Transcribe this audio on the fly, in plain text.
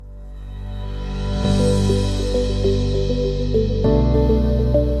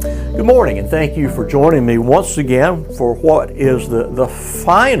Good morning, and thank you for joining me once again for what is the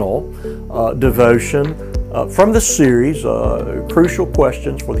final devotion from the series, Crucial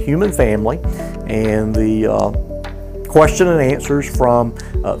Questions for the Human Family, and the question and answers from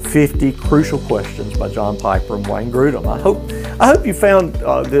 50 Crucial Questions by John Piper and Wayne Grudem. I hope you found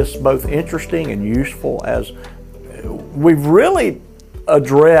this both interesting and useful, as we've really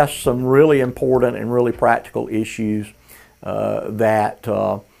addressed some really important and really practical issues that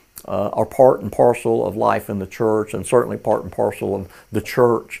are part and parcel of life in the church, and certainly part and parcel of the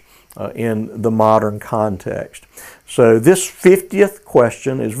church in the modern context. So this 50th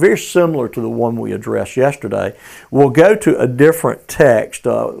question is very similar to the one we addressed yesterday. We'll go to a different text.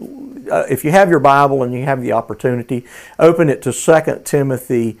 If you have your Bible and you have the opportunity, open it to 2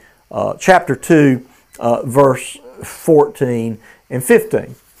 Timothy chapter 2, verse 14 and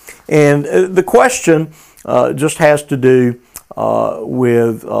 15. And the question just has to do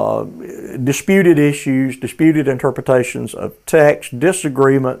with disputed issues, disputed interpretations of text,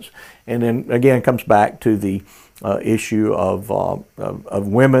 disagreements, and then again comes back to the issue of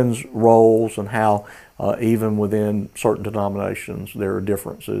women's roles and how even within certain denominations there are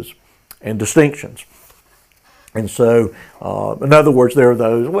differences and distinctions. And so, in other words, there are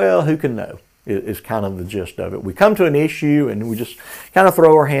those, well, who can know? Is kind of the gist of it. We come to an issue and we just kind of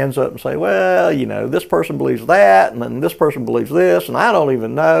throw our hands up and say, well, you know, this person believes that, and then this person believes this, and I don't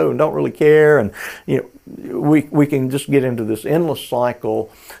even know and don't really care. And you know, we can just get into this endless cycle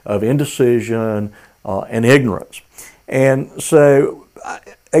of indecision and ignorance. And so,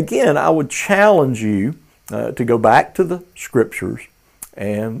 again, I would challenge you to go back to the Scriptures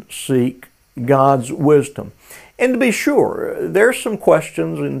and seek God's wisdom. And to be sure, there's some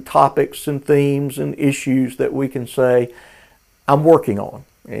questions and topics and themes and issues that we can say, I'm working on,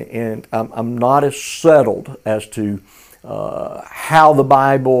 and I'm not as settled as to how the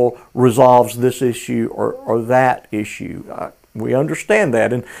Bible resolves this issue or that issue. We understand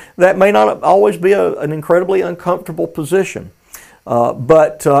that, and that may not always be an incredibly uncomfortable position.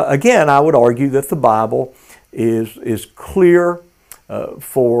 But again, I would argue that the Bible is clear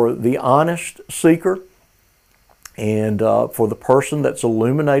for the honest seeker, and for the person that's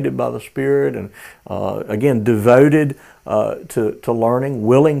illuminated by the Spirit, and again, devoted to learning,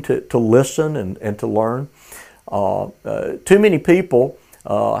 willing to listen and to learn. Too many people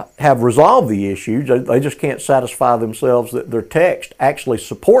have resolved the issue. They just can't satisfy themselves that their text actually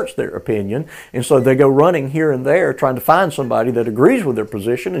supports their opinion, and so they go running here and there trying to find somebody that agrees with their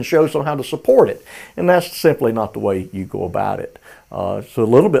position and shows them how to support it. And that's simply not the way you go about it. So a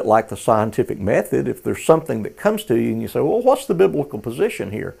little bit like the scientific method. If there's something that comes to you and you say, well, what's the biblical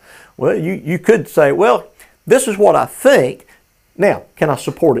position here? Well, you could say, well, this is what I think. Now, can I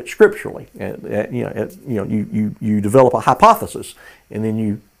support it scripturally? You develop a hypothesis, and then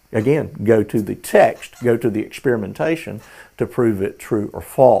you, again, go to the text, go to the experimentation to prove it true or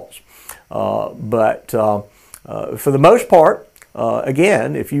false. But for the most part,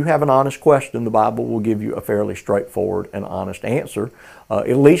 again, if you have an honest question, the Bible will give you a fairly straightforward and honest answer,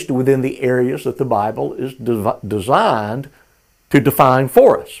 at least within the areas that the Bible is designed to define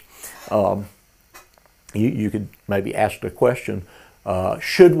for us. You could maybe ask the question,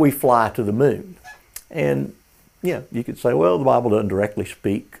 should we fly to the moon? And yeah, you could say, well, the Bible doesn't directly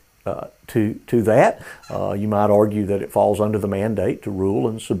speak to that. You might argue that it falls under the mandate to rule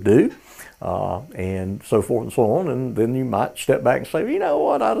and subdue, and so forth and so on. And then you might step back and say, you know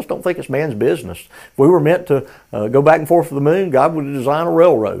what, I just don't think it's man's business. If we were meant to go back and forth to the moon, God would design a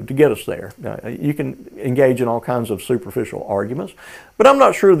railroad to get us there. You can engage in all kinds of superficial arguments, but I'm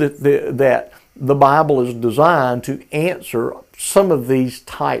not sure that the Bible is designed to answer some of these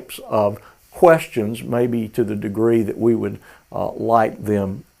types of questions, maybe to the degree that we would like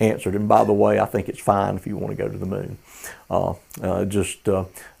them answered. And by the way, I think it's fine if you want to go to the moon.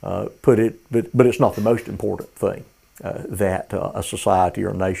 Put it, but it's not the most important thing that a society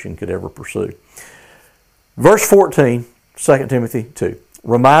or a nation could ever pursue. Verse 14, 2 Timothy 2.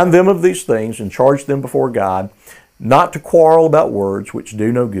 Remind them of these things and charge them before God, not to quarrel about words which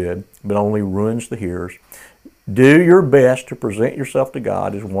do no good, but only ruins the hearers. Do your best to present yourself to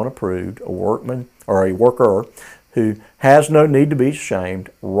God as one approved, a workman or a worker who has no need to be ashamed,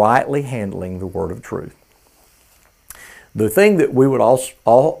 rightly handling the word of truth. The thing that we would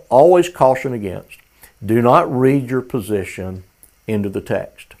always caution against, do not read your position into the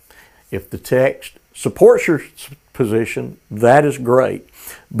text. If the text supports your position, that is great,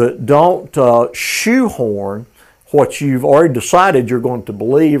 but don't shoehorn what you've already decided you're going to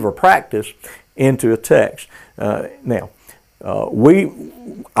believe or practice into a text. I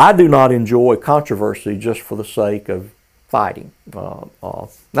do not enjoy controversy just for the sake of fighting. Now,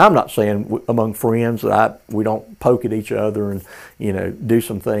 I'm not saying among friends that we don't poke at each other and, do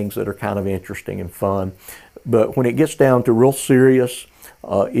some things that are kind of interesting and fun. But when it gets down to real serious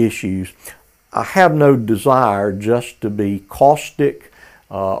issues, I have no desire just to be caustic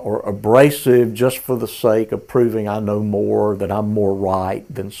or abrasive just for the sake of proving I know more, that I'm more right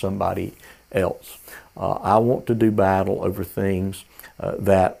than somebody else. I want to do battle over things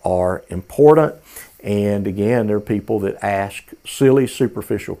that are important. And again, there are people that ask silly,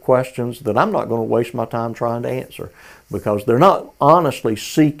 superficial questions that I'm not going to waste my time trying to answer, because they're not honestly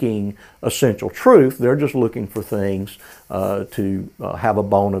seeking essential truth. They're just looking for things to have a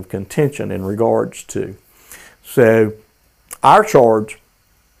bone of contention in regards to. So our charge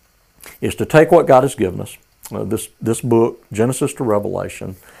is to take what God has given us, this book, Genesis to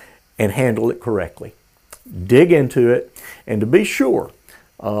Revelation, and handle it correctly. Dig into it, and to be sure,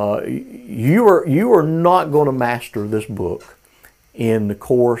 you are not going to master this book in the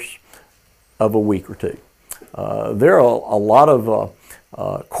course of a week or two. There are a lot of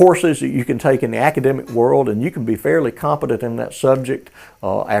courses that you can take in the academic world, and you can be fairly competent in that subject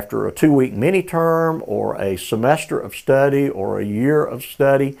after a 2-week mini-term or a semester of study or a year of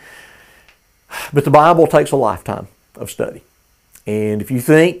study. But the Bible takes a lifetime of study. And if you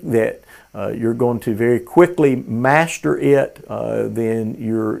think that you're going to very quickly master it, then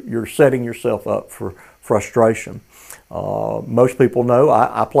you're setting yourself up for frustration. Most people know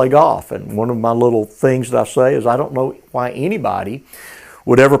I play golf, and one of my little things that I say is I don't know why anybody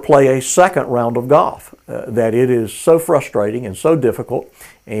would ever play a second round of golf, that it is so frustrating and so difficult,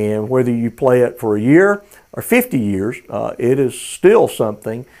 and whether you play it for a year or 50 years, it is still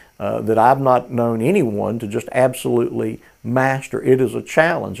something that I've not known anyone to just absolutely master. It is a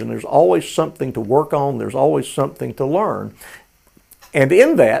challenge, and there's always something to work on. There's always something to learn. And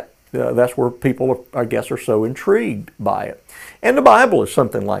in that, that's where people, I guess, are so intrigued by it. And the Bible is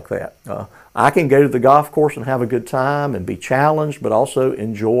something like that. I can go to the golf course and have a good time and be challenged, but also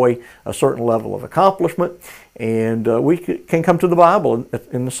enjoy a certain level of accomplishment. And we can come to the Bible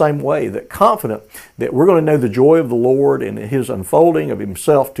in the same way, that confident that we're going to know the joy of the Lord and His unfolding of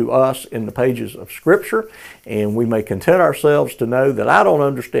Himself to us in the pages of Scripture. And we may content ourselves to know that I don't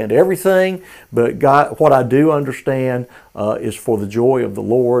understand everything, but God, what I do understand is for the joy of the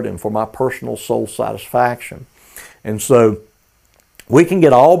Lord and for my personal soul satisfaction. And so we can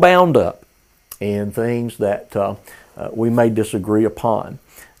get all bound up in things that we may disagree upon.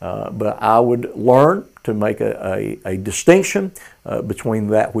 But I would learn to make a distinction between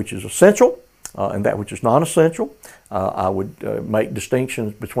that which is essential and that which is non-essential. I would make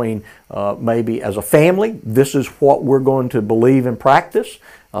distinctions between maybe as a family, this is what we're going to believe in practice,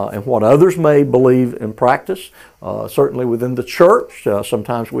 and what others may believe in practice. Certainly within the church,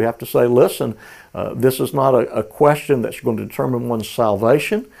 sometimes we have to say, listen, this is not a question that's going to determine one's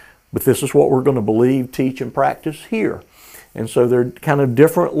salvation, but this is what we're going to believe, teach, and practice here. And so there are kind of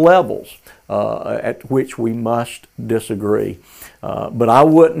different levels at which we must disagree. But I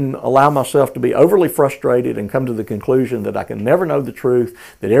wouldn't allow myself to be overly frustrated and come to the conclusion that I can never know the truth,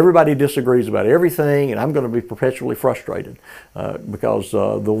 that everybody disagrees about everything, and I'm going to be perpetually frustrated. Because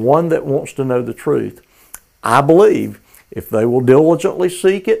the one that wants to know the truth, I believe, if they will diligently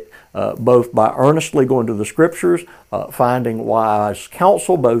seek it, both by earnestly going to the Scriptures, finding wise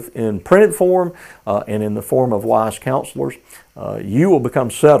counsel, both in printed form and in the form of wise counselors, you will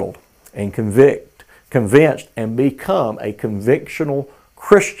become settled and convinced, and become a convictional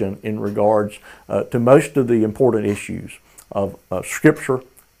Christian in regards to most of the important issues of Scripture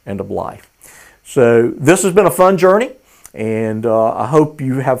and of life. So this has been a fun journey, and I hope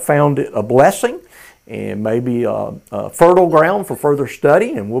you have found it a blessing and maybe fertile ground for further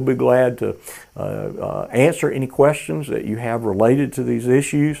study, and we'll be glad to answer any questions that you have related to these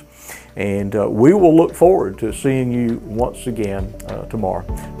issues. And we will look forward to seeing you once again tomorrow.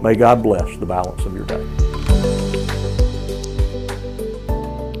 May God bless the balance of your day.